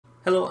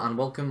Hello and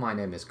welcome, my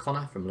name is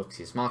Connor from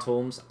Luxia Smart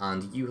Homes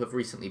and you have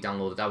recently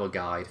downloaded our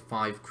guide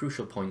 5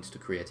 Crucial Points to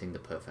Creating the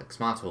Perfect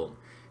Smart Home.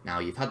 Now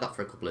you've had that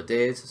for a couple of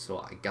days, so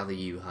I gather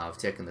you have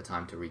taken the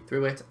time to read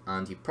through it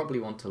and you probably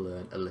want to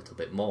learn a little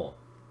bit more.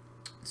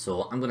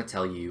 So I'm going to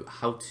tell you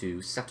how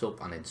to set up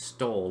and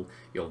install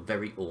your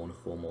very own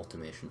home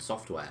automation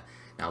software.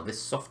 Now this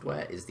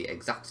software is the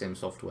exact same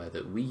software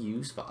that we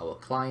use for our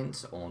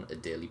clients on a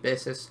daily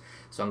basis,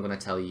 so I'm going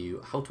to tell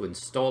you how to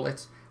install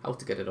it, how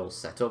to get it all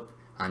set up,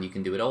 and you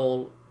can do it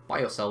all by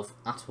yourself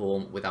at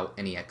home without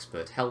any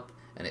expert help,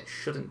 and it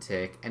shouldn't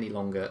take any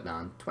longer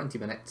than 20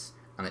 minutes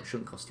and it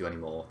shouldn't cost you any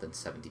more than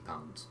 £70.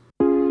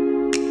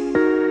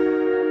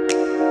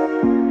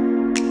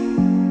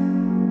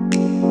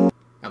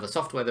 Now the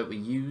software that we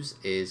use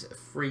is a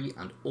free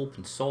and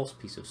open source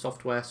piece of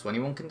software, so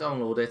anyone can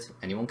download it,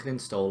 anyone can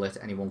install it,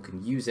 anyone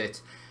can use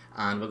it,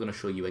 and we're going to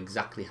show you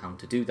exactly how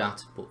to do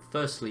that. But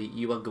firstly,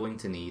 you are going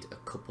to need a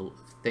couple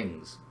of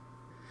things.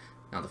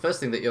 Now the first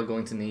thing that you're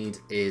going to need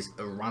is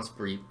a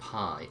Raspberry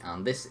Pi,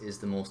 and this is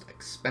the most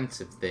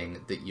expensive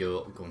thing that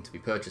you're going to be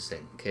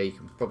purchasing. Okay, you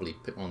can probably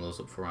pick one of those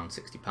up for around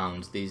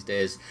 £60 these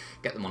days.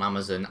 Get them on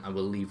Amazon. I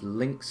will leave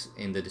links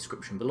in the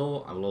description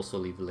below. I will also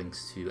leave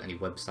links to any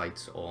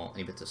websites or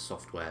any bits of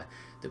software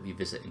that we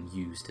visit and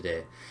use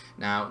today.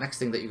 Now next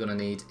thing that you're going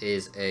to need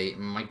is a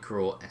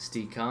micro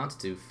SD card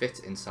to fit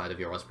inside of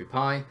your Raspberry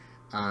Pi.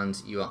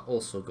 And you are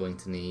also going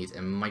to need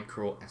a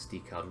micro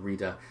SD card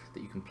reader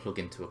that you can plug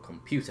into a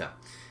computer.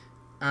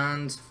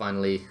 And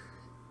finally,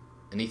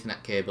 an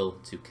Ethernet cable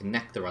to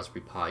connect the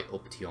Raspberry Pi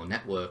up to your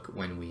network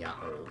when we are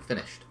all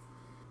finished.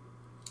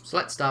 So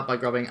let's start by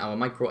grabbing our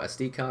micro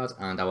SD card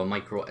and our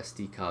micro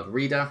SD card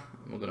reader.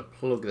 We're going to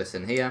plug this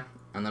in here,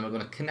 and then we're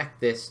going to connect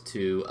this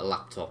to a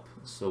laptop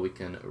so we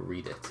can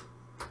read it.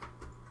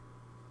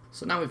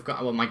 So now we've got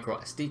our micro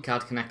SD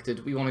card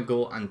connected, we want to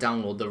go and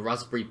download the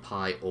Raspberry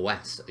Pi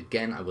OS.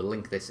 Again, I will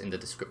link this in the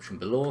description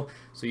below.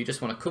 So you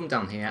just want to come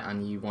down here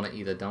and you want to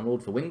either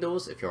download for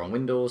Windows if you're on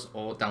Windows,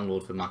 or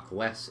download for Mac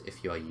OS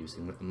if you are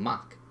using a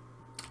Mac.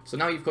 So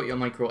now you've got your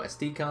micro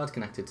SD card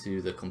connected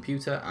to the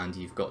computer and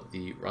you've got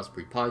the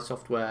Raspberry Pi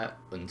software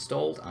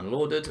installed and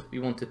loaded. We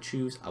want to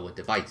choose our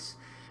device.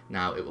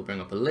 Now it will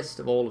bring up a list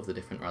of all of the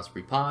different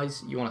Raspberry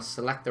Pis. You want to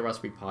select the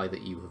Raspberry Pi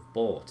that you have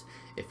bought.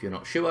 If you're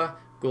not sure,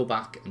 go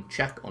back and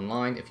check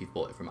online if you've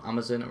bought it from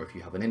Amazon or if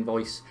you have an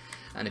invoice.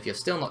 And if you're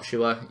still not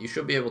sure, you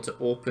should be able to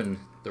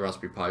open the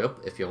Raspberry Pi up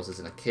if yours is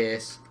in a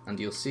case, and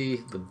you'll see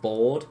the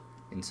board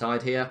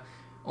inside here.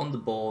 On the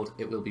board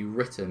it will be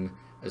written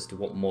as to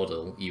what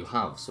model you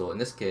have. So in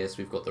this case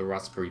we've got the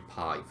Raspberry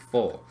Pi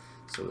 4.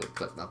 So we'll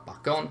click that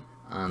back on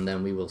and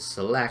then we will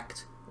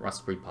select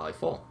Raspberry Pi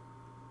 4.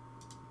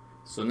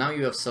 So now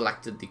you have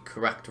selected the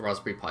correct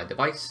Raspberry Pi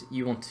device,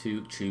 you want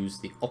to choose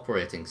the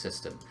operating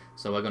system.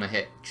 So we're going to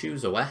hit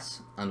Choose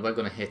OS, and we're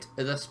going to hit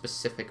Other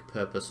Specific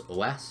Purpose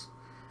OS,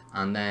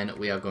 and then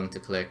we are going to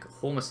click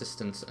Home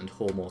Assistant and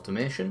Home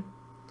Automation,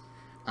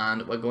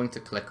 and we're going to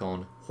click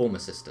on Home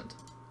Assistant.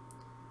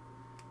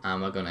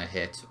 And we're going to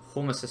hit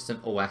Home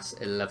Assistant OS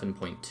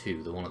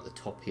 11.2, the one at the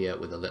top here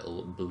with a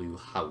little blue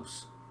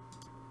house.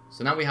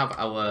 So now we have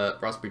our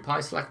Raspberry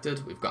Pi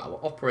selected, we've got our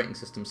operating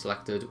system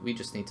selected, we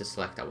just need to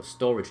select our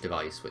storage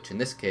device, which in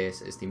this case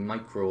is the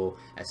micro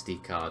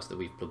SD card that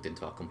we've plugged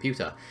into our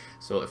computer.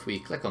 So if we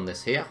click on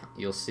this here,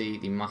 you'll see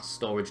the mass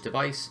storage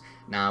device.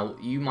 Now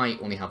you might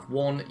only have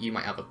one, you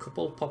might have a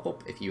couple pop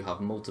up if you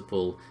have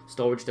multiple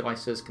storage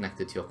devices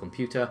connected to your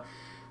computer.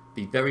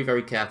 Be very,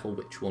 very careful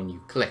which one you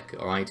click,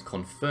 alright?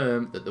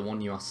 Confirm that the one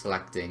you are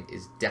selecting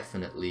is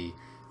definitely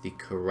the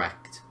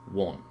correct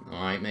one.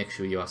 Alright, make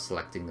sure you are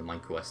selecting the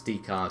micro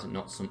SD card,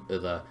 not some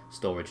other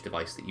storage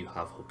device that you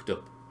have hooked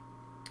up.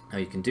 Now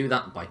you can do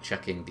that by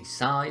checking the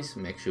size,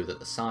 make sure that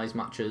the size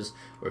matches,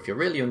 or if you're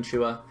really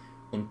unsure,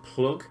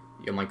 unplug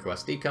your micro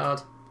SD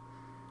card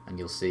and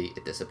you'll see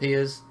it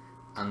disappears,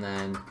 and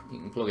then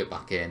you can plug it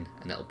back in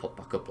and it'll pop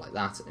back up like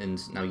that,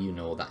 and now you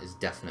know that is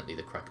definitely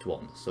the correct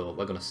one. So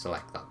we're going to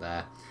select that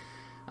there,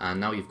 and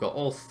now you've got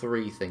all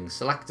three things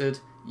selected,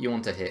 you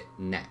want to hit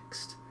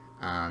Next,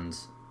 and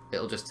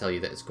it'll just tell you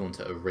that it's going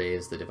to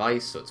erase the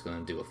device, so it's going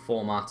to do a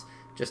format.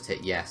 Just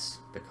hit yes,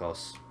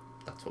 because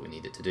that's what we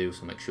need it to do,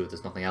 so make sure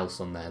there's nothing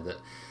else on there that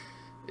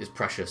is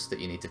precious that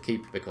you need to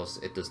keep, because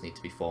it does need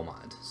to be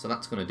formatted. So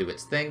that's going to do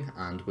its thing,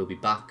 and we'll be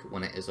back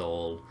when it is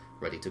all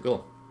ready to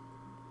go.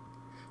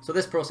 So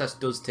this process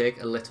does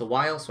take a little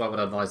while, so I would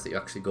advise that you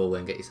actually go away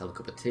and get yourself a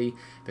cup of tea,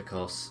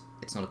 because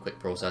it's not a quick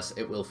process.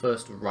 It will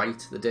first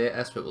write the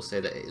data, so it will say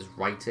that it is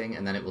writing,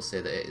 and then it will say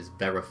that it is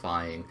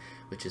verifying,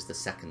 which is the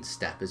second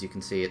step. As you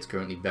can see, it's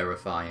currently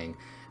verifying.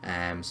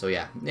 So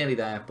yeah, nearly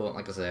there, but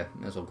like I say,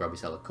 may as well grab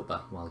yourself a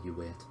cuppa while you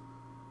wait.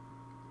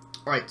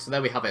 Alright, so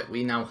there we have it.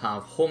 We now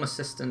have Home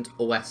Assistant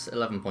OS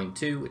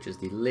 11.2, which is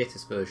the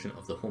latest version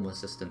of the Home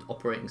Assistant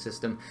operating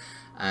system,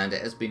 and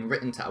it has been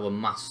written to our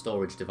mass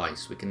storage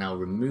device. We can now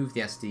remove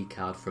the SD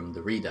card from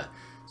the reader.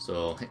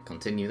 So hit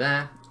continue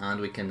there, and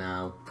we can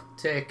now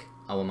take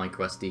our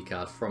micro SD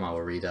card from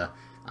our reader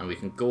and we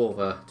can go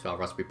over to our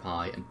Raspberry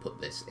Pi and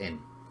put this in.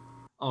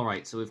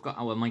 Alright, so we've got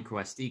our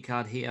micro SD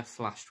card here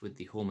flashed with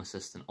the Home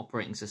Assistant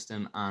operating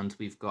system, and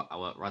we've got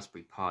our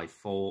Raspberry Pi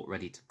 4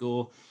 ready to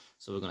go.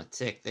 So we're going to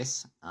take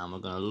this and we're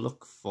going to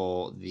look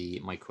for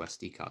the micro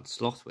SD card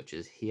slot, which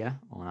is here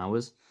on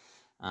ours.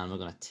 And we're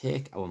going to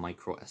take our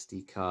micro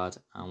SD card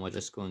and we're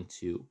just going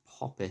to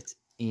pop it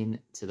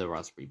into the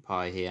Raspberry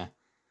Pi here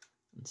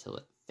until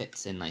it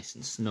fits in nice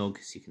and snug.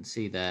 So you can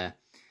see there,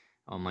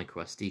 our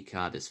micro SD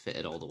card is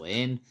fitted all the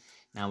way in.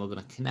 Now we're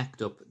going to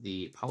connect up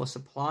the power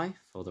supply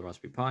for the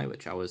Raspberry Pi,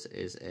 which ours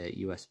is a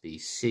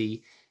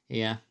USB-C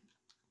here.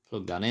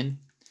 Plug that in,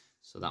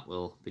 so that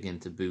will begin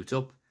to boot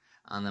up.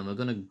 And then we're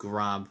going to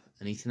grab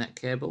an Ethernet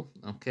cable,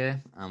 okay?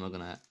 And we're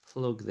going to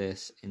plug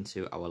this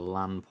into our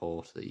LAN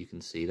port that you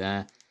can see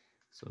there.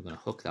 So we're going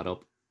to hook that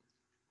up.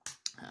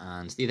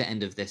 And the other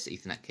end of this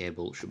Ethernet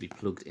cable should be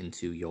plugged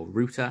into your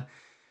router.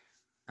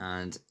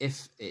 And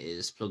if it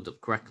is plugged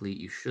up correctly,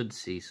 you should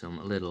see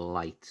some little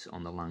lights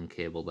on the LAN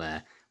cable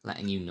there,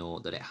 letting you know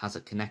that it has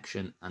a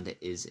connection and it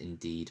is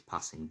indeed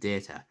passing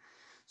data.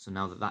 So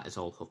now that that is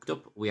all hooked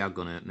up, we are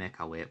going to make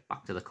our way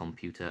back to the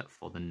computer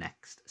for the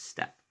next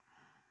step.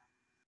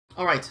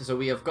 Alright, so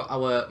we have got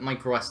our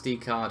micro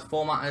SD card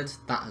formatted,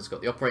 that has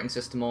got the operating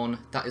system on,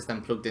 that is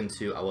then plugged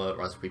into our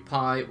Raspberry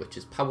Pi, which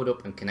is powered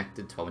up and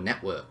connected to our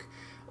network.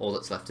 All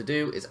that's left to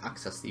do is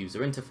access the user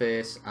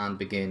interface and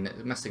begin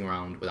messing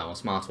around with our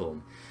smart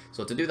home.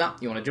 So to do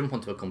that, you want to jump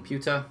onto a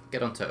computer,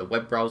 get onto a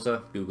web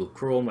browser, Google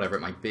Chrome, whatever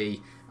it might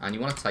be, and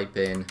you want to type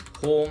in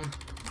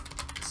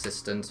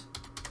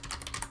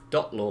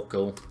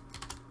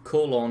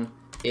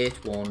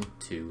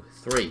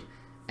homeassistant.local:8123,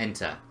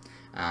 enter.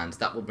 And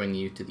that will bring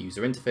you to the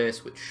user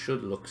interface, which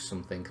should look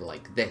something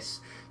like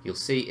this. You'll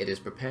see it is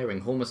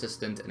preparing Home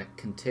Assistant and it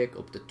can take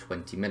up to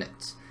 20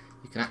 minutes.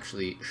 You can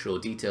actually show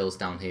details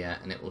down here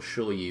and it will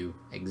show you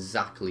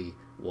exactly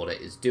what it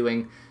is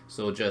doing.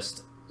 So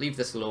just leave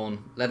this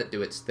alone, let it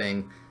do its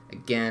thing.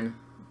 Again,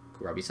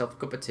 grab yourself a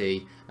cup of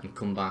tea and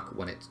come back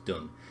when it's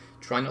done.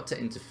 Try not to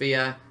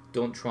interfere,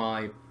 don't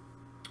try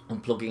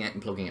unplugging it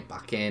and plugging it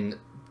back in.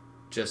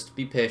 Just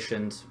be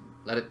patient,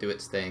 let it do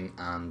its thing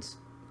and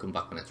come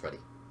back when it's ready.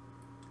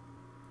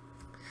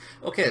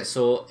 Okay,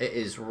 so it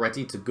is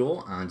ready to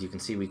go and you can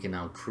see we can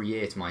now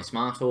create my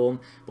smart home,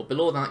 but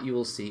below that you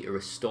will see a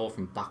restore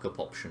from backup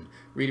option.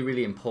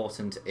 Really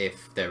important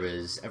if there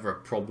is ever a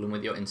problem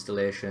with your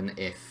installation,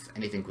 if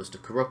anything was to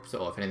corrupt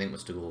or if anything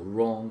was to go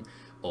wrong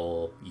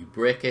or you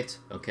break it,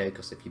 okay,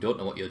 because if you don't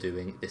know what you're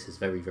doing, this is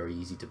very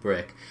easy to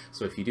break.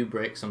 So if you do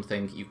break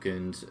something, you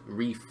can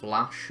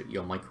re-flash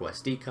your micro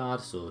SD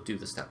card, so do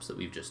the steps that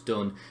we've just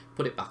done,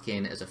 put it back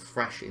in as a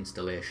fresh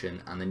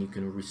installation, and then you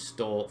can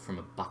restore from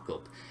a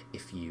backup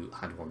if you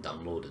had one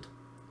downloaded.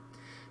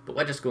 But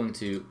we're just going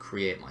to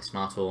create my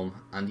smart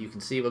home, and you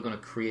can see we're going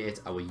to create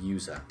our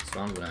user.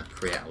 So I'm going to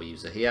create our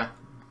user here.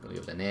 I'm going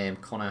to give it a name,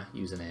 Connor,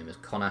 username is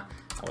Connor,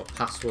 our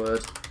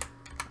password,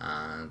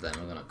 and then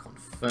we're going to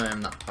confirm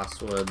that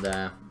password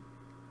there,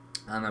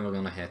 and then we're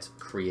going to hit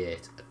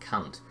create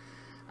account.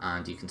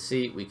 And you can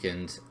see we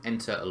can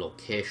enter a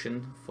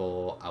location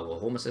for our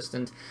Home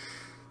Assistant.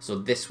 So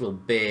this will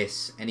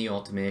base any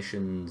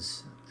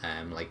automations,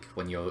 like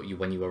when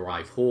you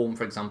arrive home,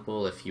 for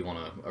example, if you want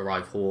to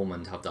arrive home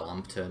and have the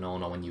lamp turn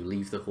on, or when you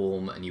leave the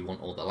home and you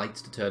want all the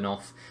lights to turn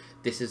off,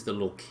 this is the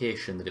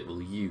location that it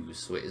will use.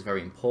 So it is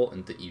very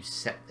important that you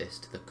set this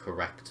to the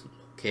correct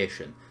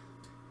location.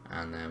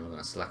 And then we're going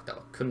to select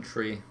our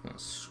country, we're going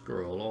to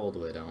scroll all the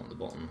way down at the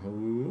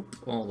bottom,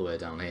 all the way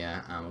down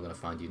here, and we're going to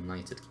find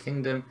United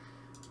Kingdom.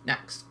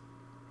 Next.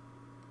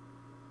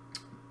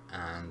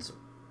 And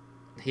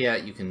here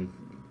you can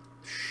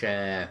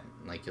share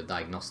like your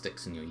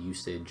diagnostics and your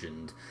usage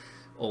and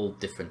all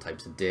different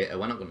types of data.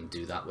 We're not going to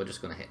do that, we're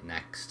just going to hit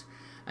next.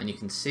 And you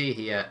can see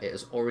here it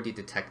has already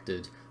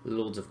detected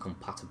loads of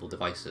compatible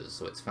devices.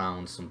 So it's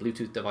found some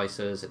Bluetooth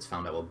devices, it's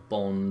found our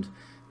Bond,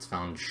 it's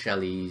found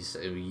Shelly's,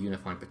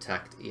 Unify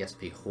Protect,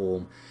 ESP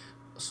Home.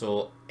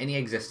 So any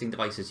existing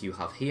devices you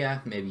have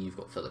here, maybe you've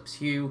got Philips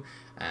Hue,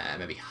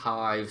 maybe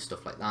Hive,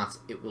 stuff like that,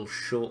 it will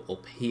show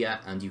up here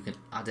and you can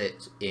add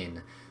it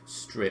in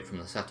straight from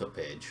the setup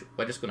page.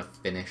 We're just going to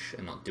finish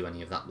and not do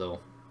any of that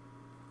though.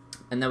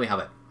 And there we have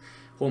it.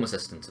 Home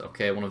Assistant,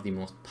 okay, one of the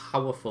most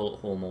powerful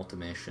home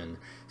automation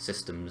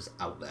systems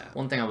out there.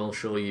 One thing I will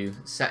show you,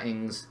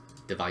 settings,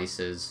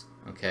 devices,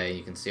 okay,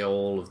 you can see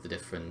all of the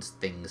different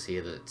things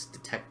here that it's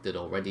detected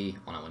already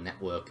on our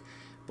network.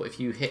 But if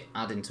you hit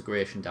add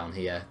integration down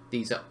here,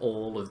 these are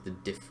all of the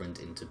different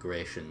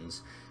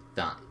integrations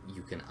that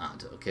you can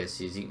add. Okay,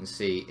 so as you can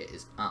see, it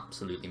is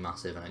absolutely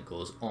massive and it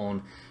goes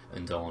on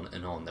and on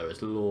and on. There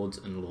is loads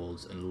and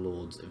loads and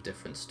loads of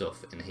different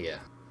stuff in here.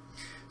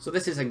 So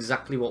this is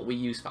exactly what we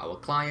use for our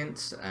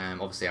clients.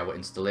 Obviously our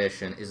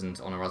installation isn't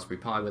on a Raspberry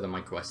Pi with a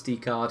micro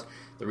SD card.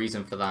 The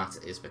reason for that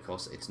is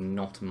because it's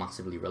not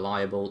massively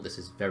reliable. This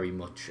is very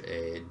much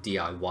a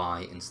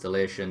DIY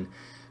installation.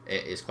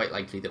 It is quite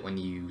likely that when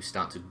you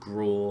start to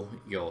grow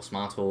your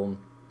smart home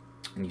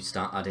and you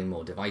start adding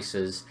more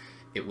devices,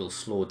 it will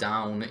slow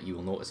down. You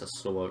will notice a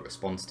slower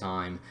response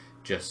time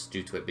just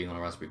due to it being on a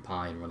Raspberry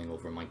Pi and running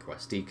over a micro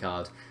SD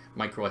card.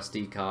 Micro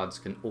SD cards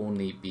can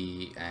only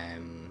be,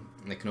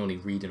 they can only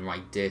read and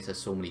write data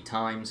so many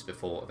times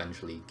before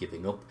eventually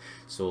giving up.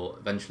 So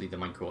eventually the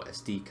micro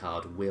SD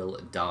card will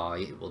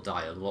die. It will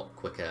die a lot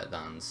quicker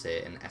than,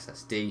 say, an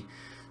SSD.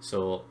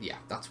 So yeah,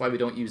 that's why we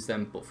don't use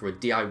them. But for a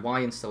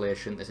DIY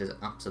installation, this is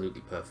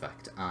absolutely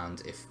perfect.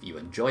 And if you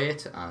enjoy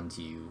it and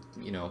you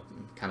know,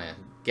 kind of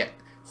get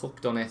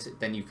hooked on it,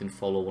 then you can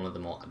follow one of the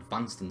more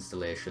advanced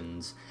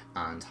installations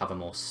and have a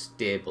more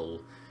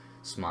stable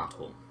smart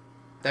home.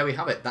 There we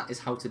have it. That is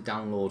how to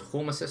download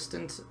Home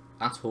Assistant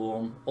at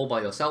home all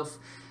by yourself.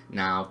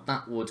 Now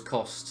that would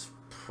cost,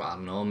 I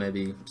don't know,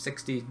 maybe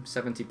 60,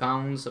 70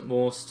 pounds at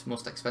most.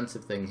 Most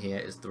expensive thing here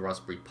is the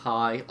Raspberry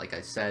Pi. Like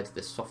I said,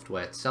 the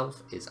software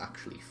itself is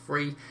actually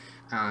free.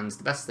 And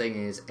the best thing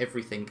is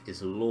everything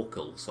is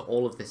local. So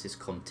all of this is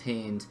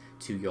contained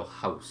to your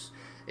house.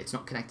 It's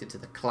not connected to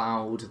the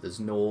cloud. There's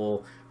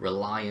no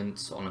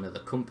reliance on another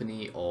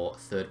company or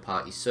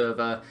third-party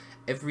server.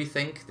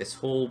 Everything, this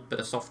whole bit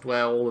of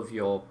software, all of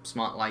your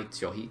smart lights,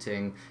 your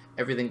heating,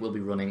 everything will be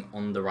running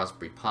on the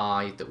Raspberry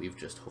Pi that we've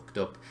just hooked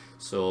up.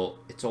 So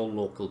it's all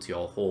local to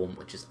your home,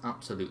 which is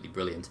absolutely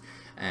brilliant.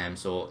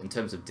 So in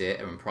terms of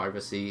data and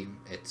privacy,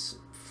 it's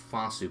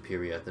far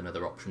superior than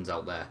other options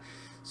out there.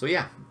 So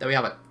yeah, there we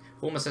have it.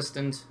 Home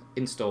Assistant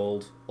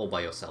installed all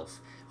by yourself.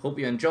 Hope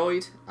you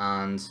enjoyed,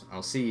 and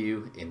I'll see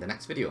you in the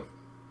next video.